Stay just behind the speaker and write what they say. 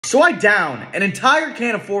So I down an entire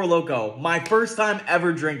can of Four Loko, my first time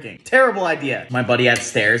ever drinking. Terrible idea. My buddy had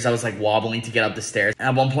stairs. I was like wobbling to get up the stairs.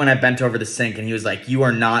 At one point I bent over the sink and he was like, you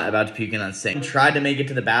are not about to puke in that sink. I tried to make it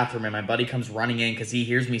to the bathroom and my buddy comes running in because he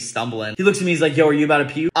hears me stumbling. He looks at me, he's like, yo, are you about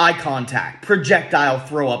to puke? Eye contact, projectile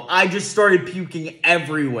throw up. I just started puking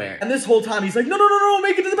everywhere. And this whole time he's like, no,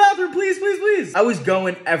 make it to the bathroom, please, please, please. I was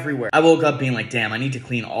going everywhere. I woke up being like, damn, I need to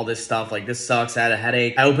clean all this stuff. Like, this sucks. I had a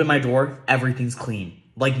headache. I opened my door. Everything's clean.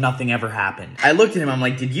 Like nothing ever happened. I looked at him. I'm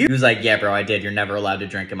like, did you? He was like, yeah, bro, I did. You're never allowed to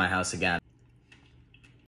drink in my house again.